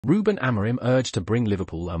Ruben Amorim urged to bring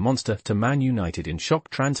Liverpool a monster to Man United in shock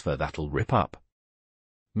transfer that'll rip up.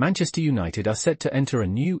 Manchester United are set to enter a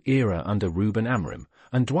new era under Ruben Amorim,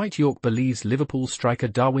 and Dwight Yorke believes Liverpool striker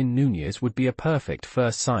Darwin Nunez would be a perfect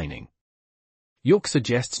first signing. Yorke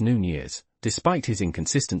suggests Nunez, despite his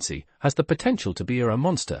inconsistency, has the potential to be a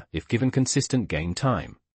monster if given consistent game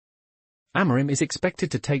time. Amorim is expected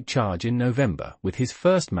to take charge in November with his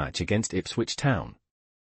first match against Ipswich Town.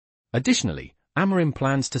 Additionally, Amorim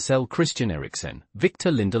plans to sell Christian Eriksen, Victor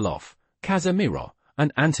Lindelof, Casemiro,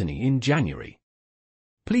 and Antony in January.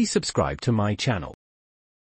 Please subscribe to my channel.